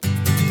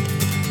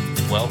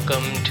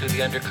Welcome to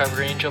the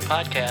Undercover Angel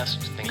podcast.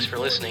 Thanks for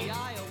listening.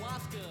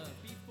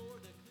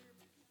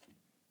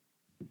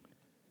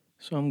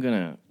 So I'm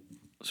gonna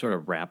sort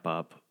of wrap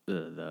up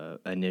the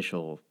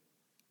initial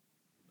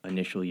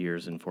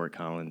years in Fort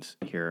Collins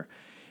here.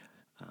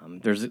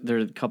 There's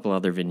a couple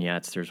other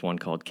vignettes. There's one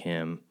called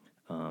Kim.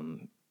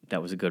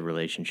 That was a good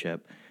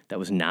relationship. That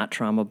was not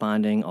trauma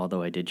bonding,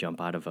 although I did jump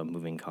out of her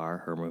moving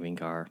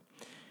car,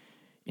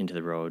 into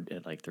the road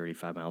at like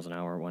 35 miles an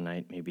hour one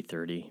night, maybe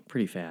 30,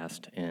 pretty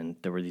fast. And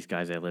there were these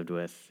guys I lived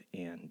with,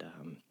 and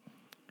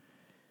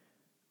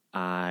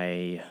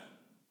I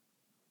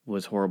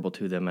was horrible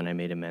to them, and I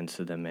made amends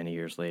to them many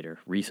years later.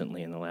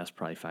 Recently, in the last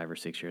probably 5 or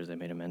 6 years, I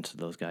made amends to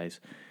those guys,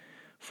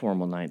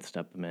 formal ninth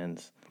step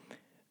amends.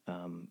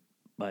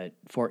 But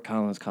Fort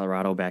Collins,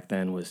 Colorado back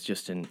then was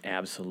just an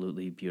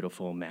absolutely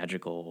beautiful,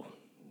 magical,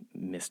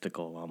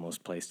 mystical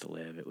almost place to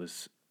live. It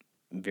was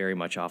very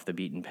much off the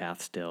beaten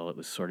path still. It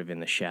was sort of in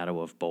the shadow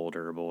of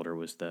Boulder. Boulder,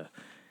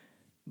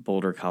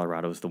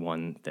 Colorado was the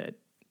one that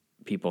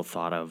people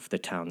thought of, the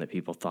town that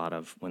people thought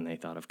of when they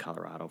thought of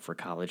Colorado for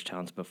college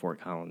towns, but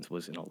Fort Collins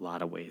was in a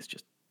lot of ways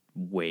just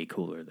way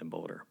cooler than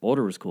Boulder.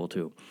 Boulder was cool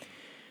too,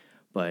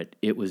 but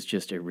it was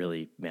just a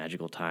really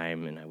magical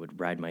time, and I would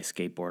ride my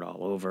skateboard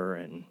all over,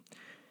 and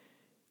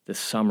the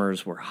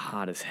summers were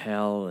hot as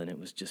hell, and it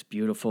was just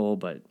beautiful.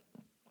 But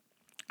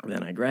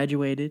then I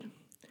graduated,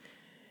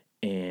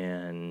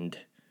 and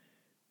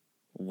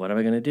what am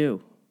I going to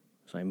do?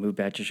 So I moved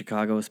back to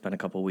Chicago, spent a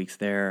couple weeks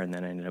there, and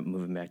then I ended up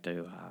moving back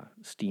to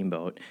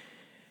Steamboat,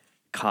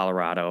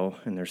 Colorado,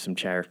 and there's some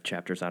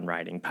chapters on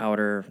riding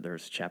powder.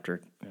 There's a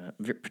chapter,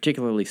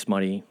 particularly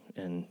smutty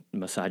and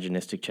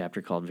misogynistic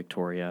chapter called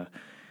Victoria.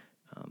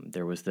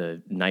 There was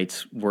the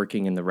nights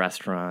working in the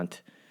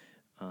restaurant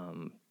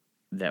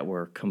that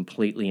were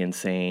completely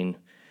insane.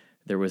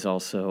 There was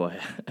also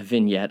a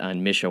vignette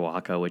on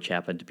Mishawaka, which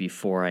happened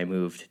before I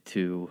moved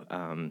to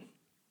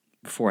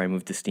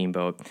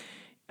Steamboat.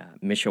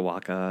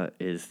 Mishawaka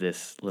is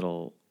this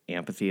little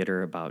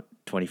amphitheater about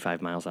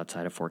 25 miles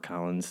outside of Fort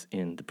Collins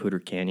in the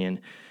Poudre Canyon,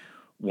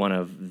 one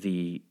of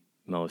the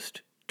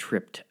most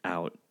tripped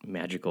out,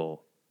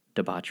 magical,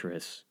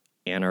 debaucherous,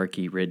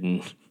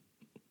 anarchy-ridden,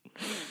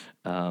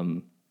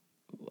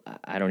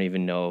 I don't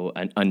even know,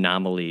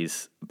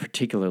 anomalies,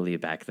 particularly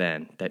back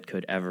then, that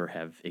could ever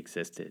have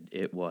existed.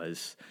 It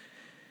was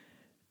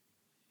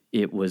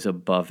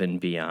above and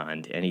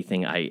beyond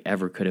anything I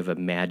ever could have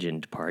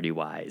imagined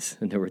party-wise.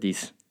 And there were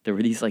these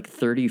like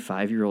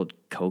 35-year-old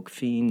coke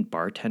fiend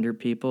bartender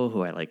people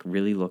who I like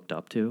really looked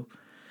up to.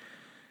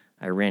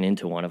 I ran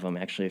into one of them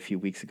actually a few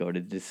months ago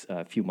to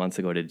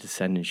the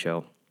Descendant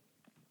show,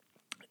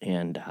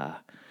 and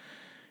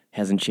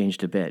hasn't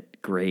changed a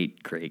bit.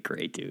 Great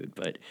dude.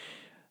 But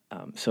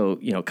so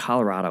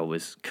Colorado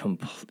was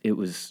it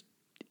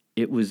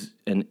was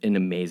an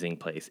amazing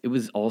place. It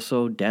was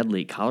also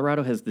deadly.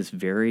 Colorado has this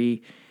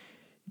very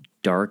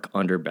dark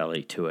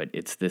underbelly to it.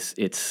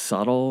 It's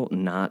subtle,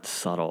 not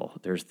subtle.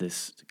 There's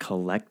this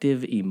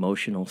collective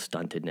emotional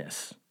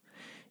stuntedness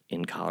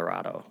in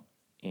Colorado.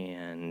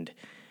 And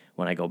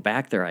when I go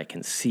back there, I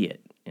can see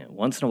it.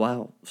 Once in a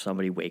while,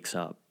 somebody wakes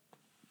up,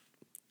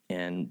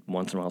 and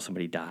once in a while,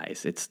 somebody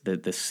dies. It's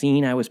the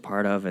scene I was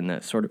part of, and the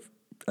sort of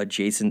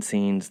adjacent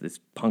scenes, this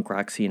punk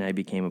rock scene I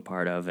became a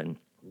part of, and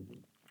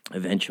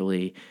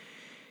eventually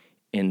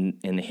in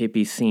the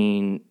hippie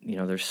scene,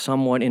 they're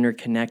somewhat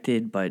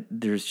interconnected, but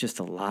there's just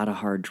a lot of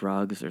hard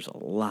drugs. There's a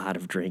lot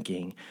of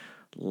drinking,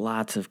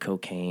 lots of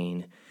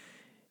cocaine.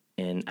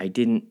 And I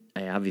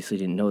obviously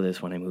didn't know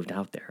this when I moved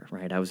out there,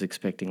 right? I was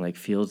expecting like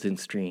fields and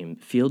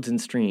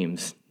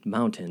streams,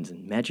 mountains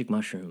and magic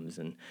mushrooms,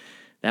 and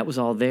that was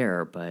all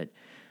there, but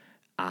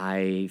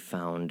I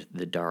found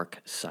the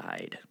dark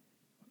side.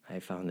 I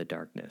found the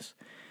darkness.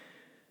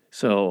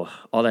 So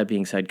all that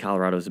being said,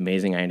 Colorado is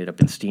amazing. I ended up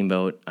in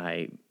Steamboat.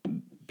 I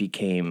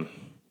became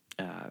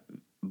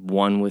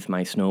one with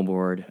my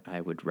snowboard. I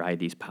would ride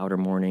these powder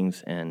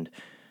mornings, and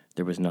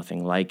there was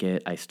nothing like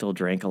it. I still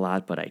drank a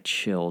lot, but I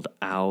chilled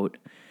out.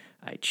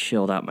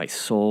 My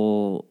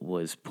soul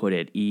was put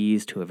at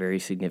ease to a very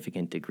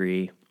significant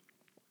degree.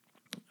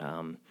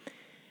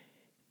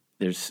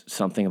 There's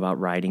something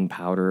about riding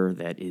powder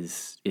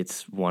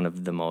it's one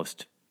of the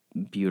most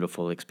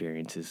beautiful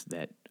experiences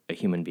that a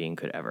human being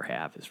could ever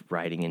have, is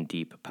riding in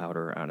deep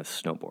powder on a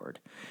snowboard.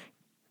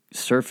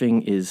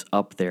 Surfing is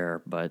up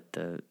there, but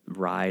the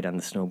ride on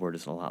the snowboard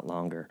is a lot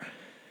longer.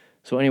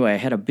 So anyway, I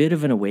had a bit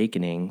of an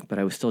awakening, but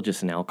I was still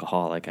just an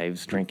alcoholic. I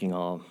was drinking.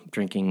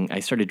 I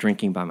started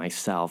drinking by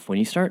myself.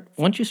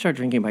 Once you start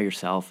drinking by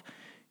yourself,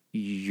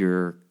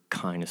 you're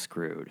kind of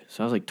screwed.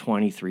 So I was like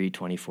 23,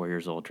 24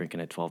 years old,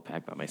 drinking a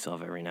 12-pack by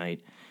myself every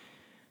night.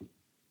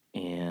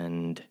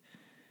 And,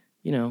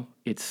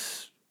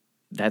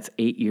 that's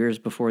 8 years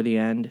before the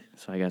end.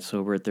 So I got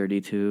sober at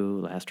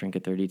 32, last drink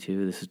at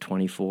 32. This is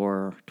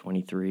 24,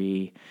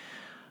 23.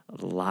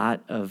 A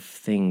lot of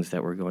things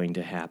that were going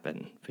to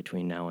happen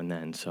between now and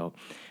then. So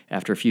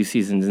after a few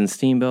seasons in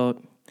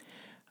Steamboat,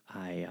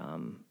 I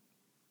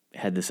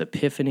had this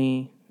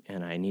epiphany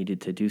and I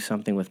needed to do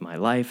something with my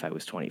life. I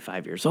was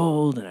 25 years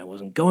old, and I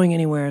wasn't going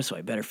anywhere, so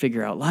I better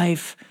figure out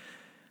life.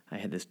 I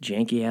had this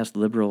janky-ass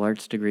liberal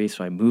arts degree,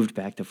 so I moved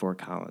back to Fort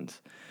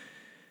Collins.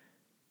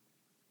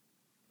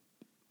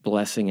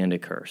 Blessing and a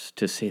curse,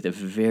 to say the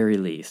very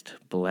least.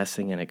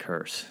 Blessing and a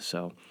curse.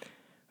 So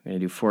I'm going to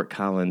do Fort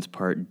Collins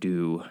Part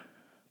 2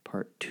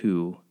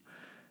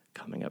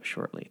 coming up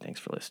shortly. Thanks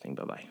for listening.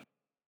 Bye-bye.